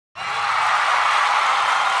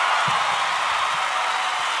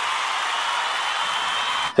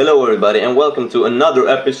Hello everybody and welcome to another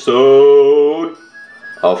episode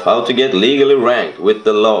of How to Get Legally Ranked with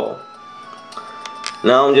the Law.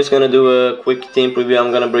 Now I'm just gonna do a quick team preview.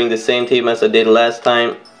 I'm gonna bring the same team as I did last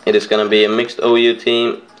time. It is gonna be a mixed OU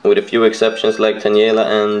team with a few exceptions like Taniela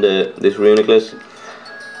and this Reuniclus.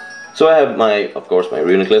 So I have of course my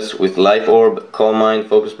Reuniclus with Life Orb, Calm Mind,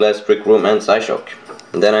 Focus Blast, Trick Room and Psyshock.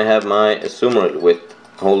 And then I have my Azumarill with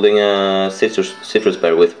holding a Citrus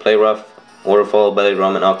Berry with Play Rough, Waterfall, Belly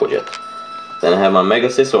Drum and Aqua Jet. Then I have my Mega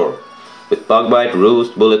Scizor with Bug Bite,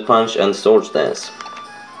 Roost, Bullet Punch and Swords Dance.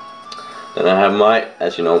 Then I have my,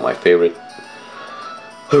 as you know, my favorite,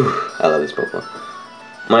 I love this Pokemon,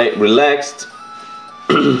 my Relaxed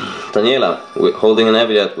Taniela holding an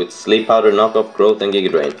Eviat with Sleep Powder, Knock Off, Growth and Giga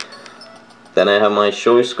Drain. Then I have my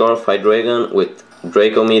Showy Scarf Hydreigon with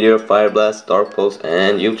Draco Meteor, Fire Blast, Dark Pulse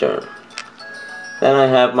and U-Turn. Then I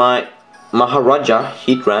have my Maharaja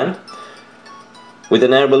Heatran with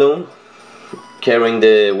an Air Balloon carrying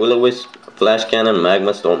the Will-O-Wisp, Flash Cannon,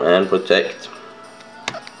 Magma Storm and Protect.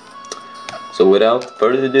 So without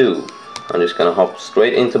further ado, I'm just gonna hop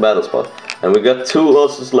straight into Battle Spot. And we got 2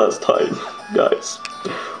 losses last time, guys.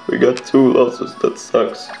 We got 2 losses, that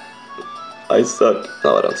sucks. I suck.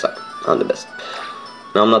 No, I don't suck. I'm the best.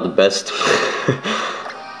 No, I'm not the best.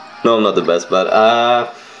 No, I'm not the best, but I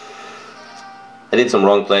did some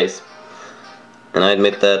wrong plays. And I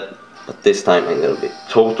admit that, but this time I'm gonna be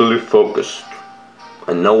totally focused.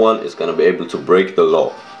 And no one is gonna be able to break the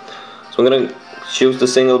law. So I'm gonna choose the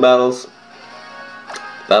single battles.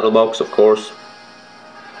 Battle box, of course.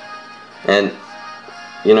 And,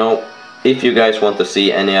 you know, if you guys want to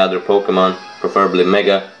see any other Pokemon, preferably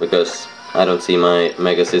Mega, because I don't see my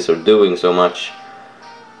Mega Scizor doing so much.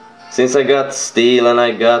 Since I got Steel and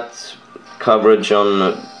I got coverage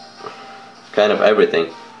on kind of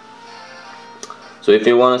everything. So if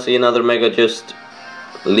you want to see another Mega, just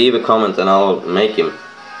leave a comment and I'll make him.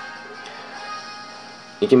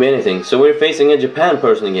 It can be anything. So we're facing a Japan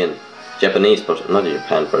person again. Japanese person, not a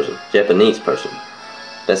Japan person. Japanese person.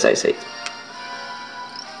 That's how I say it.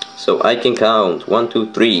 So I can count 1,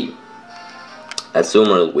 2, 3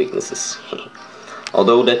 Azumarill weaknesses.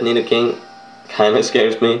 Although that Nidoking kinda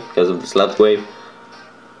scares me because of the Slap Wave.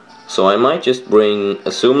 So I might just bring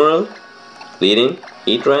Azumarill, leading,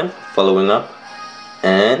 Heatran, following up,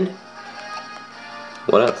 and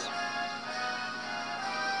what else?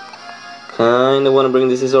 Kinda wanna bring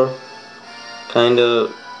the Scizor. Kinda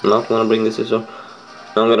not wanna bring the Scizor.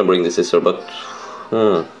 No, I'm gonna bring the Scizor, but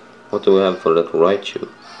what do we have for that Raichu?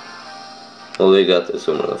 Well, we got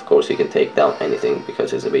Azumarill, of course he can take down anything because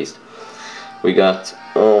he's a beast. We got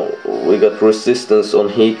resistance on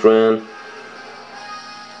Heatran.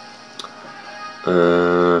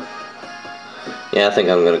 Yeah, I think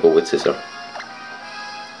I'm gonna go with Scizor.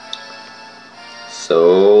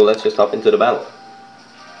 So let's just hop into the battle.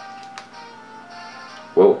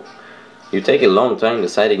 Whoa, you take a long time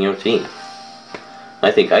deciding your team.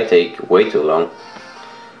 I think I take way too long.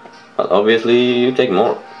 But obviously you take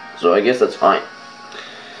more. So I guess that's fine.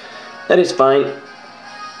 That is fine.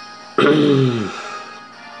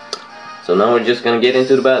 So now we're just gonna get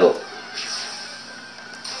into the battle.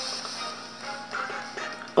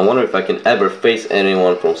 I wonder if I can ever face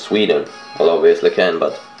anyone from Sweden. Well, obviously I can,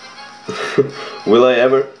 but will I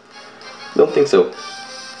ever? Don't think so.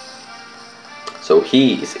 So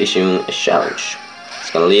he is issuing a challenge. He's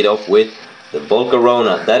gonna lead off with the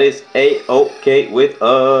Volcarona. That is A-OK with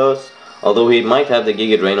us. Although he might have the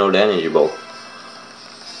Giga Drain or the Energy Ball.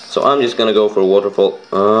 So I'm just gonna go for a Waterfall.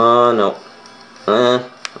 No.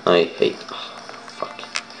 I hate. Fuck.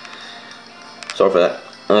 Sorry for that.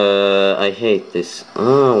 I hate this.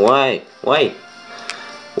 Why? Why?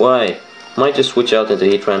 Why? Might just switch out into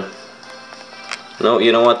Heatran. No,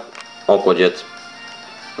 you know what? Aqua Jet.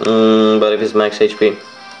 But if it's max HP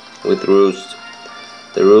with Roost,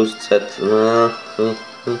 the Roost set.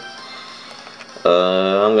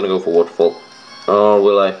 I'm gonna go for Waterfall. Or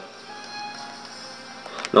will I?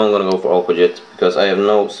 No, I'm gonna go for Aqua Jet because I have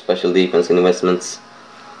no special defense investments.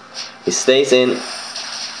 He stays in.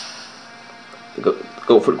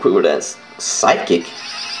 Go for the Quiver Dance. Psychic?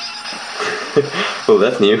 Oh,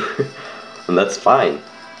 that's new. And that's fine.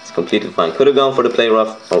 It's completely fine. Could have gone for the Play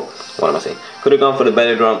Rough. Oh, what am I saying? Could have gone for the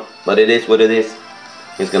Belly Drum, but it is what it is.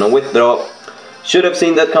 He's gonna withdraw. Should have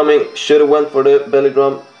seen that coming. Should have went for the Belly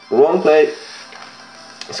Drum. Wrong play.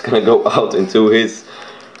 It's gonna go out into his...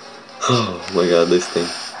 Oh my god, this thing.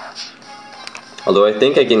 Although I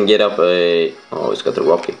think I can get up a... Oh, he's got the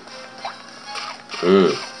Rocky.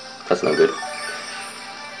 That's not good.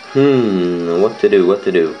 What to do, what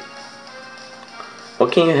to do?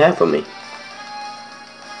 What can you have for me?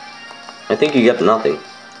 I think you got nothing.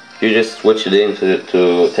 you just switch it in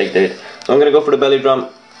to take the hit. So I'm gonna go for the belly drum.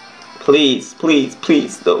 Please, please,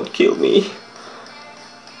 please don't kill me.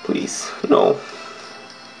 Please, no.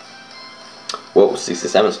 Whoa,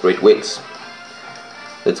 67 straight wins.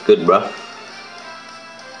 That's good, bruh.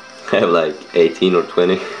 I have like 18 or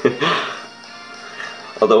 20.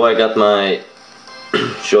 Although I got my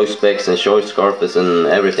choice specs and choice scarfs and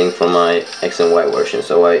everything from my X and Y version,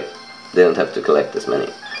 so I didn't have to collect as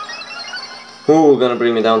many. Ooh, gonna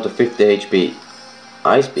bring me down to 50 HP.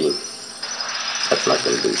 Ice beam. That's not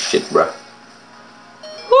gonna do shit, bruh.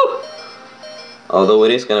 Woo! Although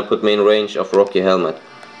it is gonna put me in range of Rocky Helmet.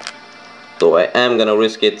 So I am gonna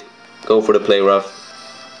risk it, go for the play rough,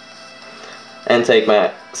 and take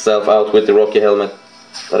myself out with the Rocky Helmet.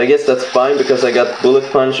 But I guess that's fine because I got Bullet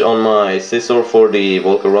Punch on my Scizor for the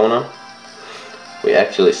Volcarona. We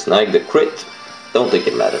actually snagged the crit. Don't think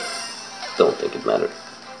it mattered. Don't think it mattered.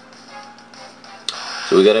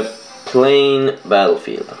 So we got a plain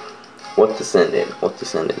battlefield. What to send in? What to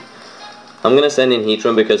send in? I'm gonna send in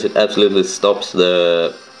Heatran because it absolutely stops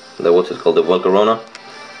the what's it called, the Volcarona.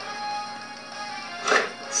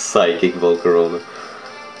 Psychic Volcarona.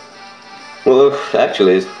 Well,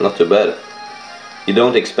 actually, it's not too bad. You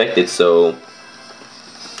don't expect it, so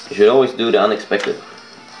you should always do the unexpected.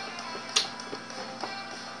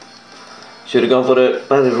 Should have gone for the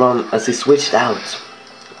battle drum as he switched out.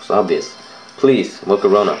 It's obvious. Please,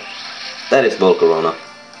 Volcarona. That is Volcarona.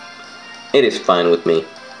 It is fine with me,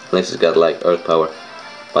 unless it's got like earth power.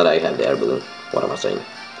 But I have the air balloon. What am I saying?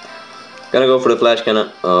 Gonna go for the flash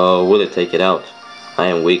cannon. Oh, will it take it out? I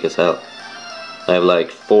am weak as hell. I have like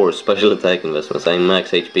 4 special attack investments. I'm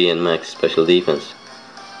max HP and max special defense.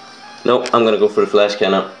 No, I'm gonna go for the flash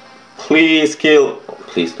cannon. Please kill.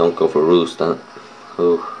 Please don't go for Roost. Huh?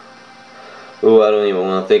 Ooh, I don't even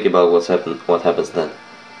want to think about what happens then.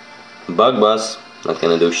 Bug Buzz, not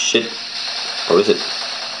gonna do shit. Or is it?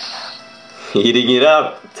 Eating it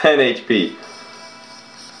up. 10 HP.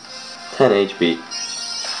 10 HP.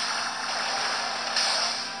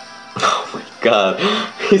 Oh my god,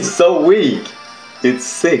 he's so weak. It's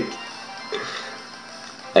sick.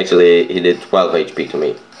 Actually, he did 12 HP to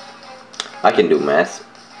me. I can do maths.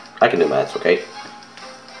 I can do maths, okay?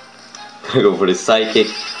 Go for the psychic.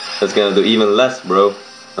 That's gonna do even less, bro.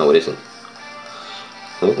 No, it isn't.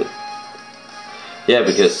 Ooh. Yeah,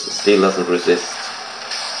 because steel doesn't resist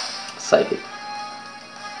psychic.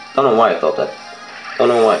 Don't know why I thought that. Don't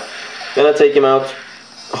know why. Gonna take him out.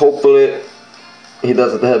 Hopefully, he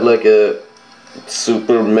doesn't have like a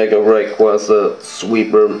super mega Rayquaza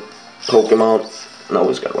sweeper Pokemon. No,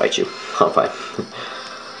 he's got Raichu. Oh, fine.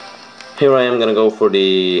 Here I am gonna go for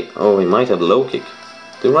the... Oh, he might have low kick.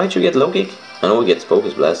 Do Raichu get low kick? I know he gets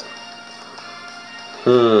Focus Blast.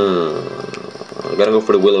 I'm gonna go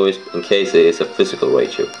for the Will-O-Wisp in case it is a physical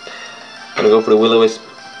Raichu. Gonna go for the Will-O-Wisp.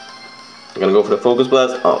 I'm gonna go for the Focus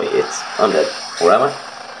Blast. Oh, he hits. I'm dead. Or am I?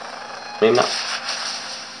 Maybe not.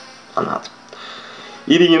 I'm not.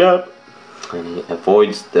 Eating it up. And he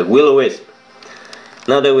avoids the Will-O-Wisp.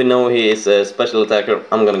 Now that we know he is a special attacker,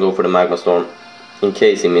 I'm gonna go for the Magma Storm. In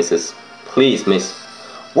case he misses. Please miss.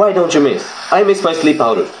 Why don't you miss? I miss my sleep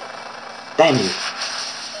powders. Damn you.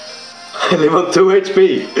 I live on 2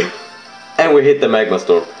 HP. And we hit the Magma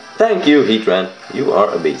Storm. Thank you, Heatran. You are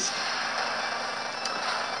a beast.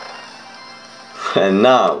 And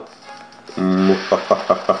now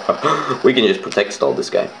we can just protect stall this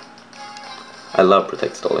guy. I love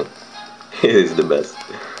protect stalling. It is the best.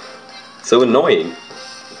 So annoying.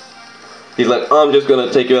 He's like, I'm just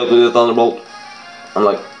gonna take you out with a Thunderbolt. I'm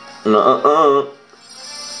like, nuh-uh.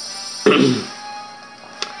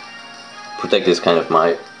 Protect is kind of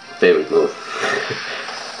my favorite move.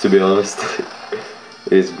 To be honest.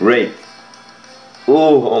 It is great.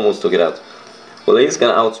 Ooh, almost took it out. Well, he's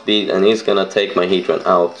gonna outspeed and he's gonna take my Heatran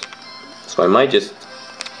out. So I might as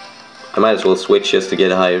well switch just to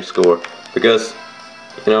get a higher score. Because,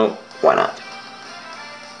 you know, why not?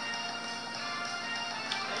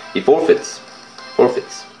 He forfeits.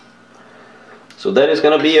 Forfeits. So that is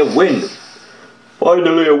gonna be a win.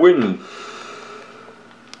 Finally a win.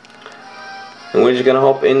 And we're just gonna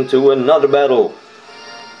hop into another battle.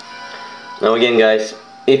 Now again, guys,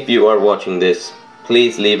 if you are watching this,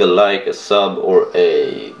 please leave a like, a sub, or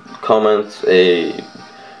a comment,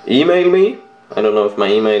 email me. I don't know if my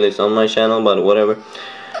email is on my channel, but whatever.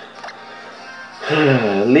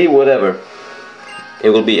 Leave whatever. It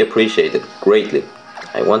will be appreciated greatly.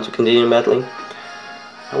 I want to continue battling.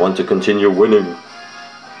 I want to continue winning.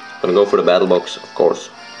 I'm gonna go for the battle box, of course.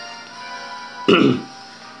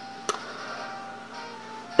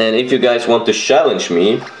 And if you guys want to challenge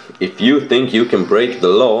me, if you think you can break the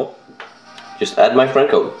law, just add my friend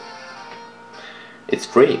code. It's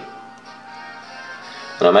free.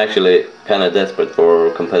 And I'm actually kind of desperate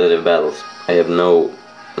for competitive battles. I have no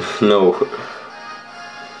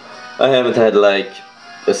I haven't had like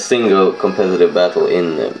a single competitive battle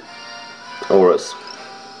in Auras.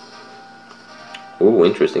 Ooh,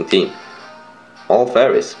 interesting team. All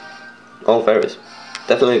fairies. All fairies.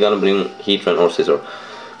 Definitely gonna bring Heatran or Scizor.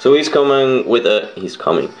 So he's coming with a...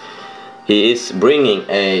 He is bringing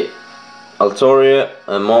a Altaria,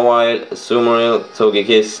 a Mawile, a Sumaril,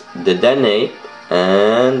 Togekiss, Dedenne,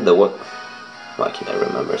 and the what? Why can't I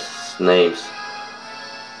remember names?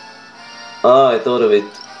 Oh, I thought of it.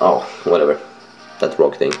 Oh, whatever. That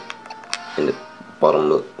rock thing in the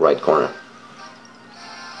bottom right corner.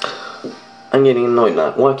 I'm getting annoyed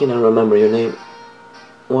now. Why can't I remember your name?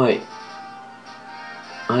 Why?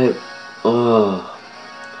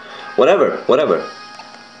 Whatever.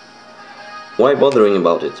 Why bothering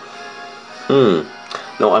about it?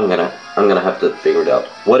 No, I'm gonna have to figure it out.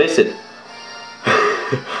 What is it?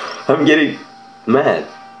 I'm getting mad.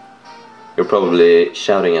 You're probably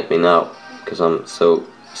shouting at me now because I'm so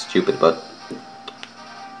stupid, but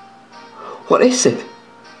what is it?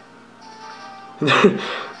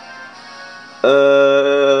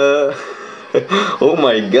 Oh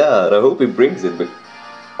my god, I hope he brings it, but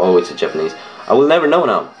oh, it's a Japanese. I will never know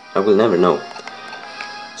now. I will never know.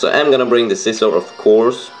 So I'm gonna bring the Scizor, of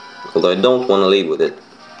course, although I don't want to lead with it.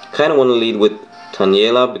 Kinda want to lead with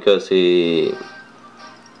Taniela because he...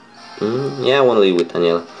 yeah, I want to lead with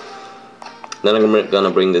Taniela. Then I'm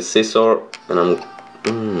gonna bring the Scizor, and I'm...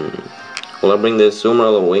 will I bring the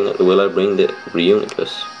Sumaril or will I bring the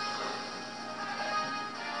Reuniclus?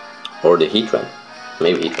 Or the Heatran?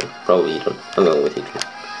 Maybe Heatran. Probably Heatran. I'm going with Heatran.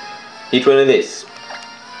 Heatran it is.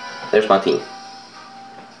 There's my team.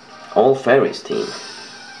 All fairies team.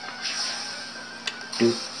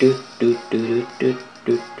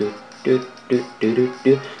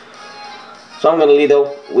 So I'm gonna lead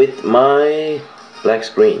off with my black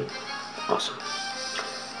screen. Awesome.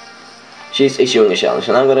 She's issuing a challenge,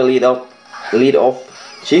 and I'm gonna lead off.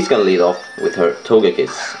 She's gonna lead off with her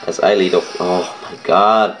Togekiss, as I lead off. Oh my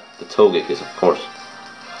god, the Togekiss, of course.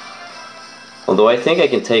 Although I think I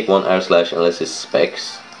can take one Air Slash unless it's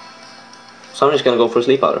Specs. So I'm just gonna go for a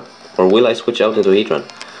Sleep Powder. Or will I switch out into Heatran?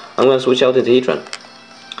 I'm gonna switch out into Heatran.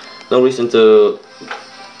 No reason to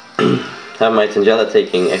have my Tangela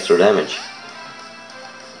taking extra damage.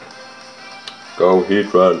 Go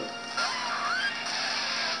Heatran.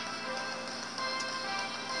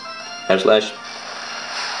 Air Slash.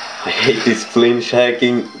 I hate this flinch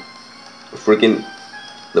hacking. Freaking...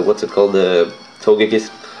 what's it called? The Togekiss.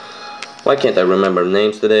 Why can't I remember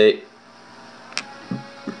names today?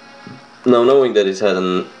 Now knowing that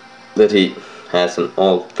he has an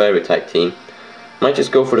all fairy type team, might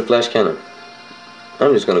just go for the Flash Cannon.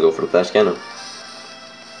 I'm just gonna go for the Flash Cannon.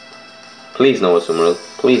 Please no Sumaril.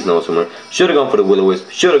 Please no Sumaril. Should've gone for the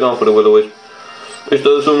Will-O-Wisp. Should've gone for the Will-O-Wisp. Is that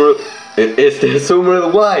the Sumaril? It is the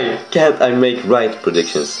Sumaril. Why can't I make right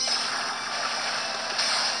predictions?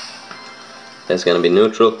 That's gonna be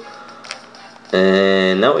neutral.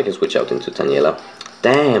 And now we can switch out into Taniela.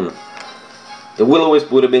 Damn! The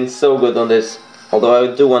Will-O-Wisp would have been so good on this. Although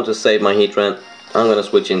I do want to save my Heatran, I'm gonna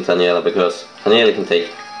switch in Taniela because Taniela can take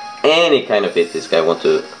any kind of hit this guy wants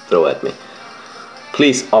to throw at me.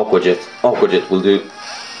 Please, Aqua Jet. Aqua Jet will do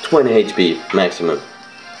 20 HP maximum.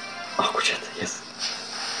 Aqua Jet, yes.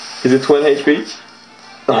 Is it 20 HP?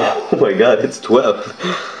 Oh my god, it's 12.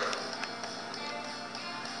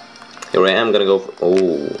 Here I am gonna go for...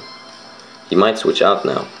 oh. He might switch out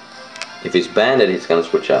now. If he's banded, he's gonna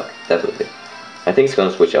switch out. Definitely. I think he's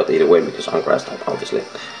gonna switch out either way because I'm grass type, obviously.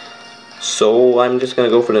 So I'm just gonna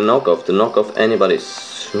go for the knockoff. To knock off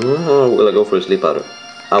anybody's... will I go for a Sleep Powder?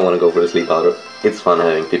 I wanna go for the Sleep Powder. It's fun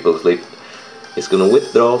having people sleep. He's gonna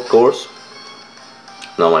withdraw, of course.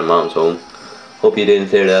 Now my mom's home. Hope you didn't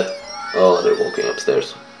hear that. Oh, they're walking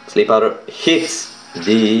upstairs. Sleep Powder hits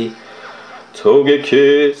the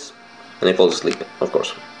Togekiss. And he falls asleep, of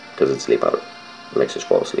course. Because it's Sleep Powder. It makes us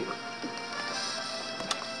fall asleep.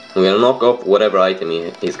 I'm gonna knock off whatever item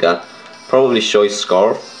he's got. Probably Choice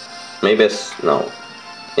Scarf. Maybe no.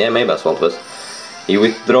 Yeah, maybe Assault Vest. He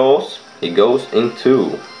withdraws. He goes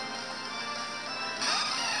into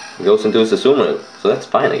his Sumaril. So that's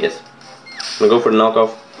fine, I guess. I'm gonna go for the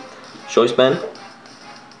knockoff. Choice Band.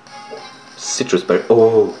 Citrus Berry.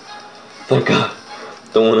 Oh, thank God.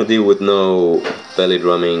 Don't want to deal with no belly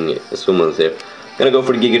drumming Sumarils here. Gonna go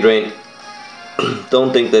for the Giga Drain.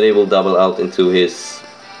 Don't think that it will double out into his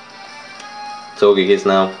Togekiss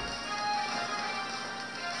now.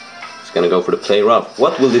 It's gonna go for the Play Rough.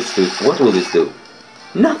 What will this do? What will this do?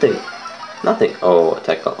 Nothing. Nothing. Oh,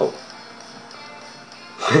 attack. Oh.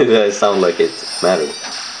 It sound like it mattered.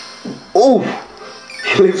 Oh!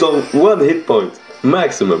 He lives on 1 hit point.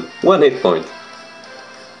 Maximum. 1 hit point.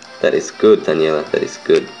 That is good, Daniela. That is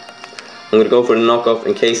good. I'm gonna go for the knockoff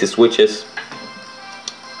in case he switches.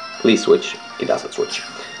 Please switch. He doesn't switch.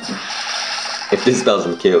 If this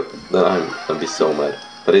doesn't kill, then I'm gonna be so mad.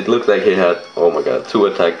 But it looked like he had, oh my god, 2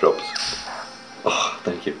 attack drops. Oh,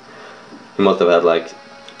 thank you. He must have had like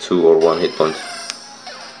 2 or 1 hit points.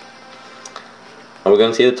 And we're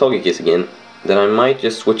gonna see the Togekiss again. Then I might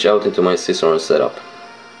just switch out into my Scizor and setup.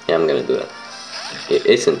 Yeah, I'm gonna do that. It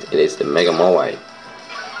isn't, it is the Mega Mawile.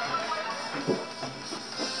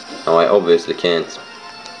 Now I obviously can't.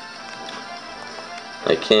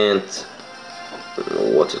 I can't.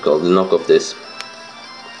 What's it called? Knock off this.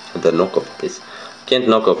 The knock off this. Can't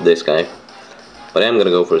knock off this guy. But I am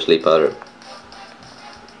gonna go for a Sleep Powder.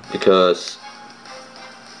 Because.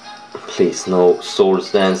 Please, no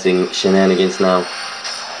Swords Dancing shenanigans now.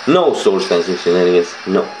 No Swords Dancing shenanigans.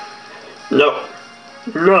 No. No.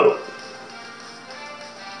 No.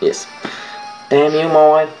 Yes. Damn you,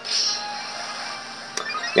 Mawile.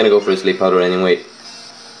 I'm gonna go for a Sleep Powder anyway.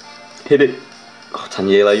 Hit it. Oh,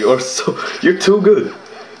 Taniela, you're too good.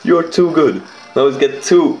 You're too good. Now let's get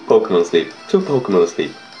 2 Pokemon sleep. 2 Pokemon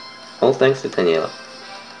sleep. All thanks to Taniela.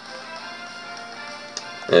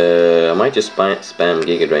 I might just spam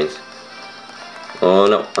Giga Drains. Oh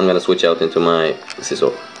no, I'm gonna switch out into my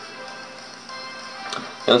Scizor.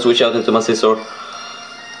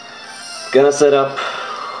 Gonna set up,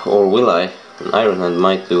 or will I? An Iron Hand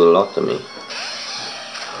might do a lot to me.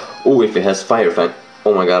 Oh, if it has Fire Fang.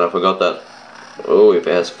 Oh my god, I forgot that. Oh, if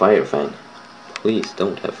it has Fire Fang. Please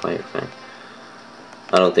don't have Fire Fang.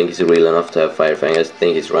 I don't think he's real enough to have Fire Fang. I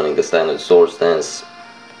think he's running the standard Swords Dance,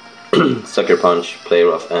 Sucker Punch, Play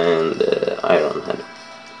Rough, and Iron Head.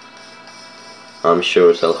 I'm sure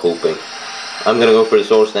as hell hoping. I'm gonna go for the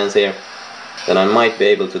Swords Dance here. Then I might be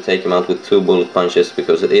able to take him out with 2 Bullet Punches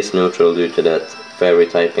because it is neutral due to that Fairy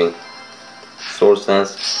typing. Swords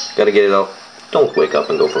Dance, gotta get it off. Don't wake up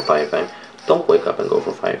and go for Fire Fang. Don't wake up and go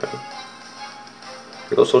for Fire Fang.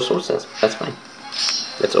 He goes for Swords Dance. That's fine.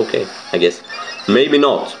 That's okay, I guess. Maybe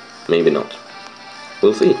not. Maybe not.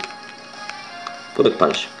 We'll see. Bullet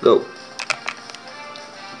Punch. Go.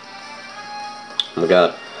 Oh my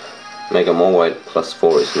god. Mega Mawile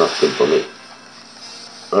 +4 is not good for me.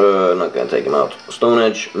 Not gonna take him out. Stone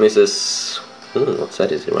Edge misses. What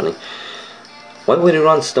set is he running? Why would he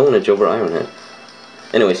run Stone Edge over Iron Head?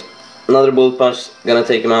 Anyways, another Bullet Punch. Gonna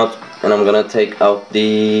take him out. And I'm gonna take out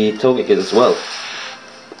the Togekiss as well.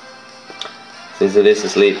 Since it is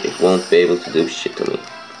asleep, it won't be able to do shit to me.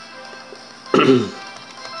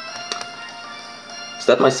 Is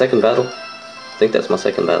that my second battle? I think that's my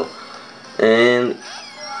second battle. And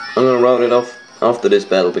I'm gonna round it off after this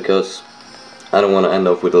battle because I don't want to end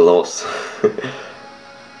up with a loss.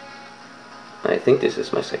 I think this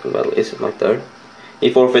is my second battle. Is it my third? He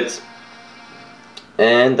forfeits.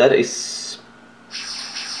 And that's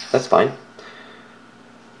fine.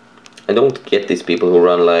 I don't get these people who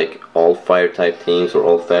run like all fire type teams or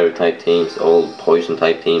all fairy type teams, all poison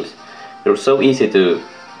type teams. They're so easy to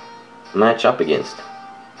match up against.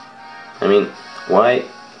 I mean, why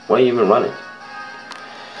even run it?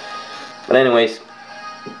 But anyways,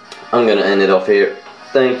 I'm gonna end it off here.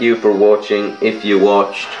 Thank you for watching. If you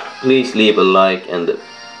watched, please leave a like and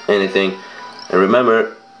anything. And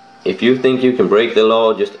remember, if you think you can break the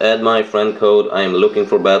law, just add my friend code. I am looking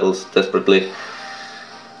for battles desperately.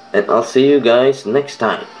 And I'll see you guys next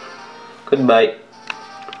time. Goodbye.